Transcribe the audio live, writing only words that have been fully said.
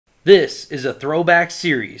This is a throwback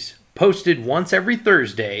series posted once every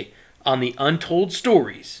Thursday on the Untold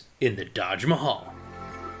Stories in the Taj Mahal.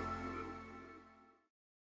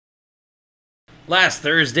 Last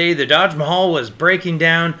Thursday, the Taj Mahal was breaking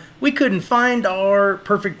down. We couldn't find our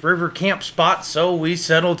perfect river camp spot, so we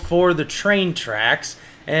settled for the train tracks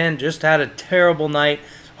and just had a terrible night.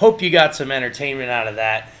 Hope you got some entertainment out of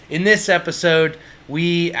that. In this episode,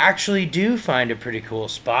 we actually do find a pretty cool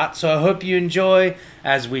spot, so I hope you enjoy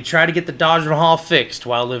as we try to get the Taj Mahal fixed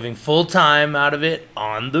while living full time out of it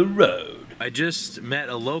on the road. I just met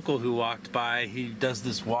a local who walked by. He does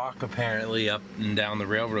this walk apparently up and down the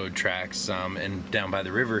railroad tracks and down by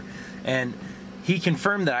the river, and he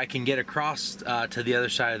confirmed that I can get across to the other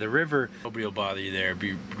side of the river. Nobody will bother you there. It'd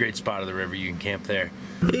be a great spot of the river. You can camp there.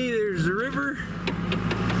 Hey, there's the river.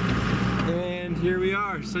 And here we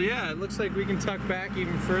are. So yeah, it looks like we can tuck back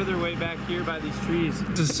even further way back here by these trees.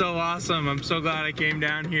 This is so awesome. I'm so glad I came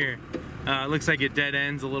down here. It looks like it dead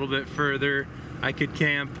ends a little bit further. I could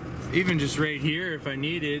camp even just right here if I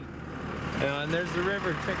needed. And there's the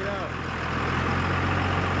river. Check it out.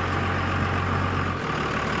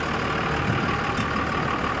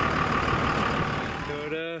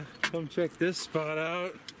 Kota, come check this spot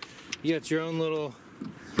out. You got your own little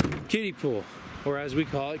kiddie pool, or as we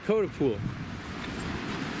call it, Kota pool.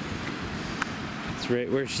 It's right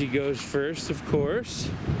where she goes first, of course.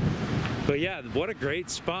 But yeah, what a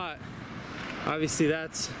great spot. Obviously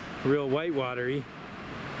that's real whitewatery.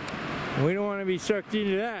 We don't want to be sucked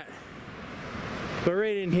into that. But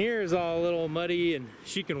right in here is all a little muddy, and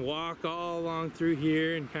she can walk all along through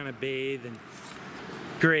here and kind of bathe and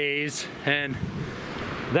graze. And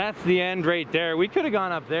that's the end right there. We could have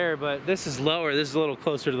gone up there, but this is lower. This is a little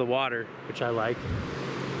closer to the water, which I like.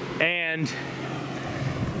 And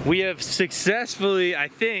we have successfully, I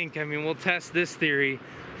mean, we'll test this theory.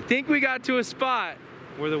 I think we got to a spot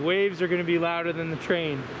where the waves are going to be louder than the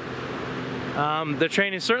train. The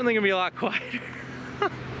train is certainly going to be a lot quieter.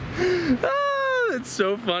 It's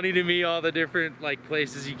so funny to me, all the different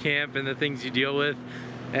places you camp and the things you deal with.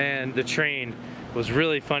 And the train was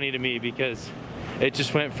really funny to me because it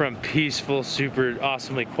just went from peaceful, super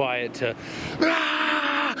awesomely quiet to we're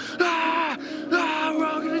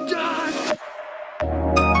all gonna die.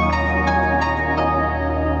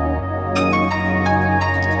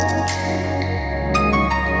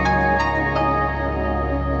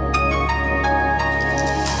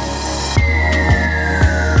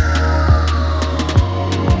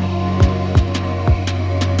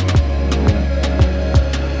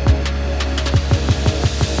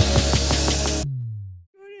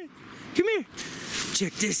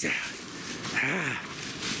 Check this out.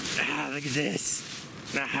 Look at this.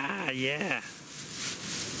 Yeah.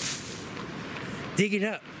 Dig it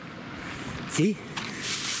up. See?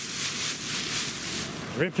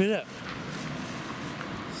 Rip it up.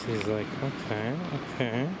 She's like, okay.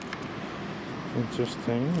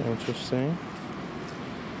 Interesting.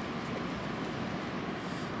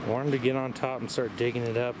 I wanted to get on top and start digging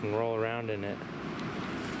it up and roll around in it.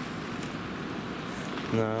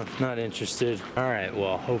 No, not interested. All right,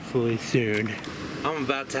 well, hopefully soon. I'm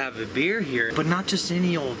about to have a beer here, but not just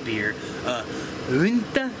any old beer.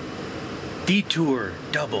 Unta Detour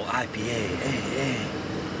Double IPA. Hey.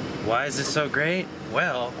 Why is this so great?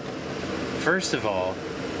 Well, first of all,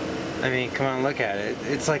 I mean, come on, look at it.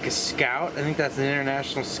 It's like a Scout. I think that's an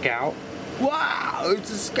International Scout. Wow,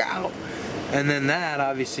 it's a Scout. And then that,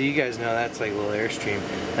 obviously, you guys know that's like a little Airstream.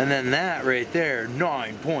 And then that right there,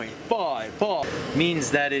 9.5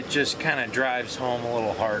 means that it just kind of drives home a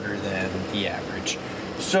little harder than the average.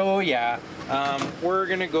 So yeah, we're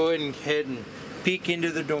gonna go ahead and peek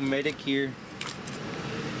into the Dometic here.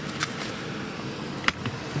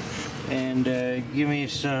 And give me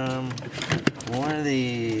one of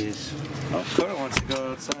these. Oh, Kota wants to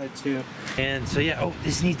go outside too. And so yeah, oh,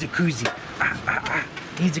 this needs a koozie.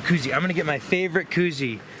 Needs a koozie. I'm gonna get my favorite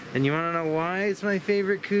koozie. And you wanna know why it's my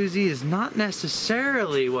favorite koozie? Is not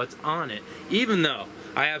necessarily what's on it, even though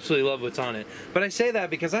I absolutely love what's on it. But I say that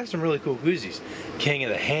because I have some really cool koozies. King of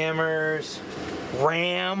the Hammers,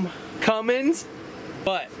 Ram, Cummins.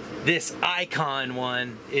 But this Icon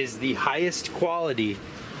one is the highest quality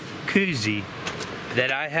koozie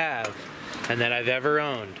that I have and that I've ever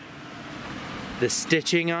owned. The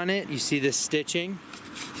stitching on it, you see this stitching?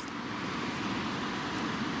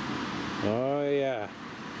 Oh yeah.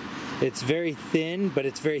 It's very thin, but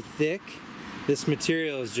it's very thick. This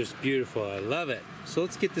material is just beautiful. I love it. So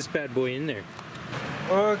let's get this bad boy in there.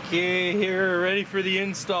 Okay, here, ready for the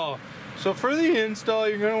install. So for the install,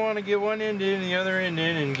 you're going to want to get one end in, the other end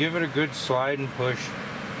in, and give it a good slide and push.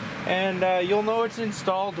 And you'll know it's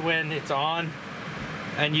installed when it's on.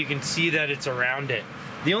 and you can see that it's around it.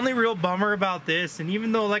 The only real bummer about this, and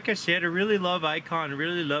even though, like I said, I really love Icon, I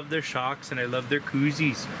really love their shocks, and I love their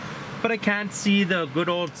koozies, but I can't see the good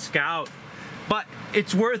old Scout. But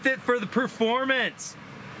it's worth it for the performance.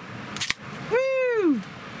 Woo!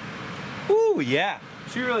 Ooh, yeah.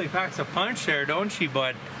 She really packs a punch there, don't she,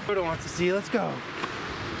 bud? Kota wants to see. Let's go.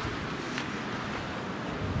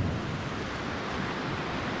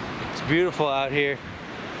 It's beautiful out here.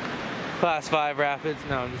 Class 5 rapids.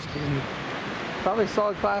 No, I'm just kidding. Probably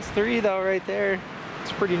solid class 3 though, right there.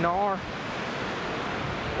 It's pretty gnar.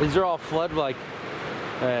 These are all flood like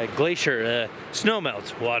glacier,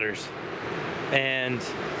 snowmelt waters. And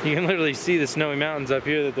you can literally see the snowy mountains up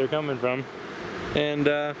here that they're coming from. And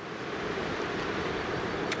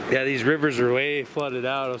yeah, these rivers are way flooded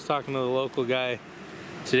out. I was talking to the local guy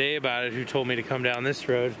today about it who told me to come down this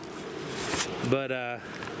road. But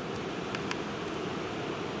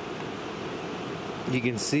you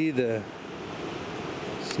can see the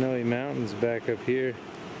snowy mountains back up here.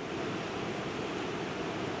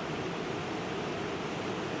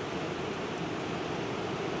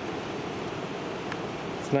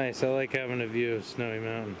 It's nice. I like having a view of snowy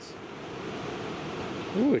mountains.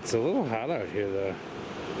 Ooh, it's a little hot out here though.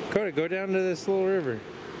 Kota, go down to this little river.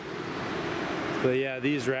 But yeah,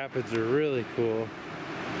 these rapids are really cool.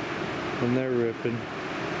 And they're ripping.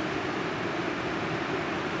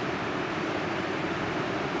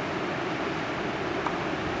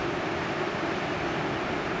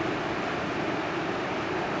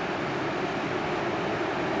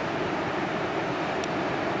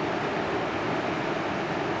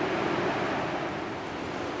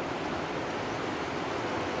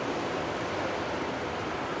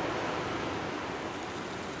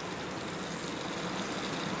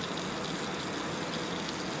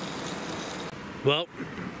 Well,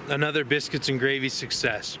 another biscuits and gravy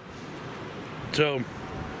success. So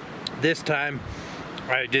this time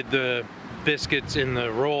I did the biscuits in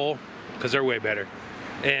the roll because they're way better,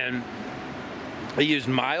 and I used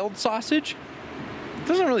mild sausage. It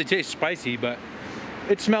doesn't really taste spicy, but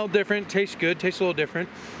it smelled different, tastes good, tastes a little different.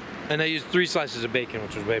 And I used 3 slices of bacon,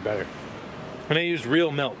 which was way better. And I used real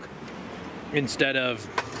milk instead of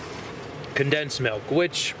condensed milk,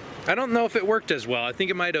 which I don't know if it worked as well. I think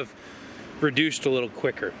it might have reduced a little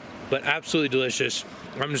quicker, but absolutely delicious.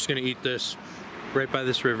 I'm just gonna eat this right by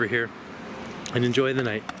this river here and enjoy the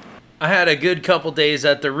night. I had a good couple days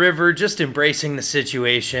at the river, just embracing the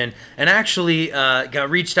situation, and actually got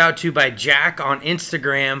reached out to by Jack on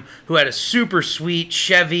Instagram, who had a super sweet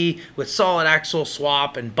Chevy with solid axle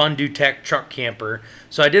swap and Bundu Tech truck camper.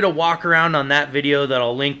 So I did a walk around on that video that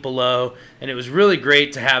I'll link below, and it was really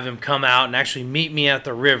great to have him come out and actually meet me at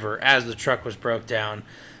the river as the truck was broke down.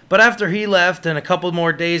 But after he left and a couple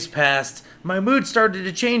more days passed, my mood started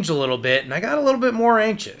to change a little bit, and I got a little bit more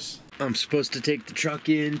anxious. I'm supposed to take the truck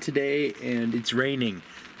in today, and it's raining.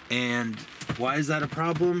 And why is that a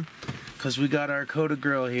problem? Because we got our Kota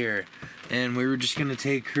girl here, and we were just going to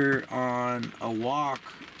take her on a walk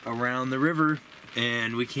around the river,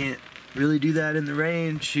 and we can't really do that in the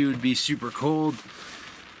rain. She would be super cold.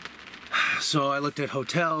 So I looked at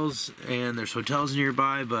hotels, and there's hotels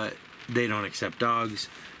nearby, but they don't accept dogs.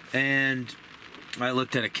 And I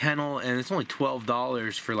looked at a kennel, and it's only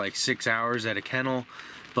 $12 for like 6 hours at a kennel,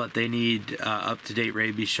 but they need up-to-date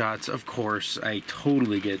rabies shots. Of course, I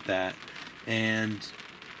totally get that, and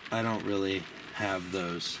I don't really have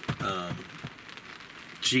those.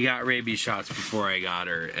 She got rabies shots before I got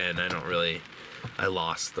her, and I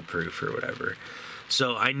lost the proof or whatever.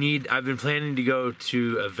 So I've been planning to go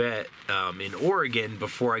to a vet in Oregon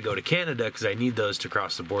before I go to Canada, because I need those to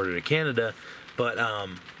cross the border to Canada, but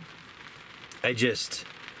I just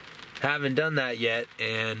haven't done that yet,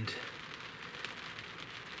 and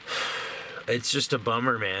it's just a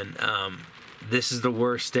bummer, man. This is the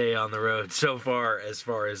worst day on the road so far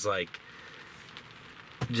as like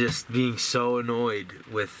just being so annoyed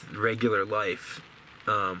with regular life,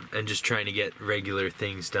 and just trying to get regular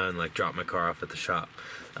things done, like drop my car off at the shop,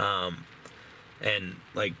 and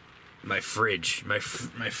like my fridge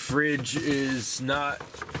is not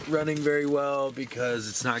running very well because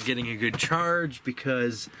it's not getting a good charge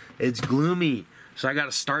because it's gloomy. So I got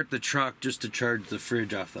to start the truck just to charge the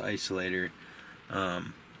fridge off the isolator.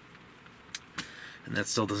 And that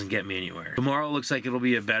still doesn't get me anywhere. Tomorrow looks like it'll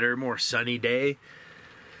be a better, more sunny day.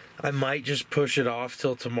 I might just push it off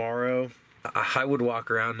till tomorrow. I would walk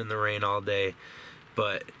around in the rain all day,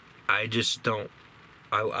 but I just don't.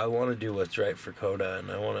 I want to do what's right for Kota,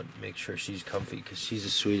 and I want to make sure she's comfy because she's the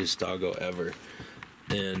sweetest doggo ever.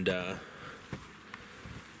 And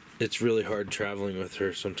it's really hard traveling with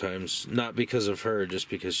her sometimes. Not because of her, just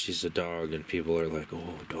because she's a dog and people are like,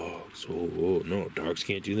 oh, dogs, oh, no, dogs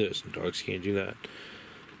can't do this and dogs can't do that.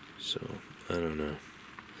 So, I don't know.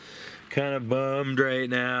 Kind of bummed right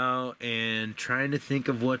now and trying to think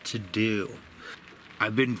of what to do.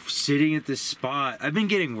 I've been sitting at this spot. I've been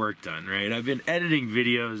getting work done, right? I've been editing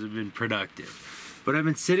videos, I've been productive. But I've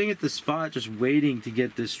been sitting at the spot just waiting to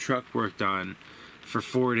get this truck worked on for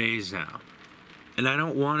 4 days now. And I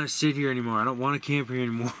don't want to sit here anymore. I don't want to camp here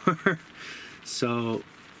anymore. So,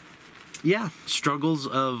 yeah, struggles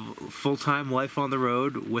of full-time life on the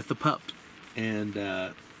road with a pup. And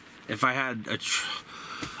if I had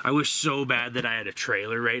I wish so bad that I had a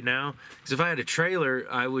trailer right now. Because if I had a trailer,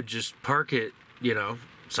 I would just park it, you know,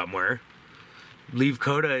 somewhere, leave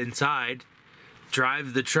Kota inside,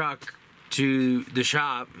 drive the truck to the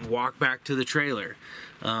shop, walk back to the trailer,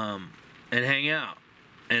 and hang out.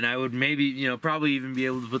 And I would maybe, you know, probably even be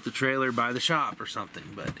able to put the trailer by the shop or something.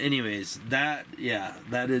 But anyways, that'd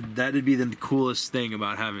be the coolest thing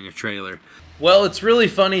about having a trailer. Well, it's really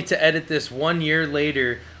funny to edit this 1 year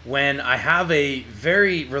later when I have a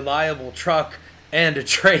very reliable truck and a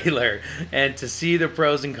trailer, and to see the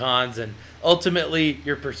pros and cons, and ultimately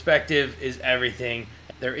your perspective is everything.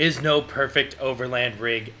 There is no perfect Overland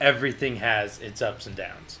rig. Everything has its ups and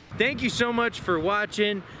downs. Thank you so much for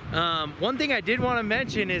watching. One thing I did want to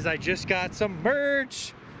mention is I just got some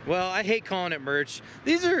merch. Well, I hate calling it merch.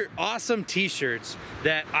 These are awesome t-shirts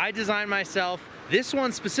that I designed myself. This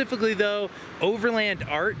one specifically though, Overland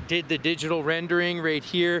Art did the digital rendering right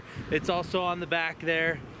here. It's also on the back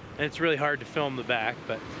there, and it's really hard to film the back,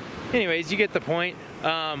 but anyways, you get the point.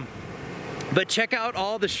 But check out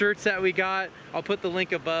all the shirts that we got. I'll put the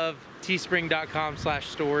link above,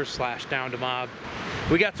 teespring.com/stores/down2mob.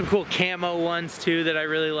 We got some cool camo ones too that I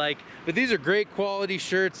really like. But these are great quality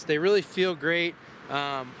shirts. They really feel great.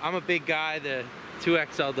 I'm a big guy. The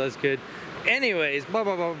 2XL does good. Anyways, blah,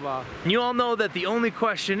 blah, blah, blah. And you all know that the only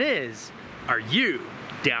question is, are you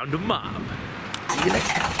down to mob? See you next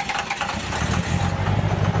time.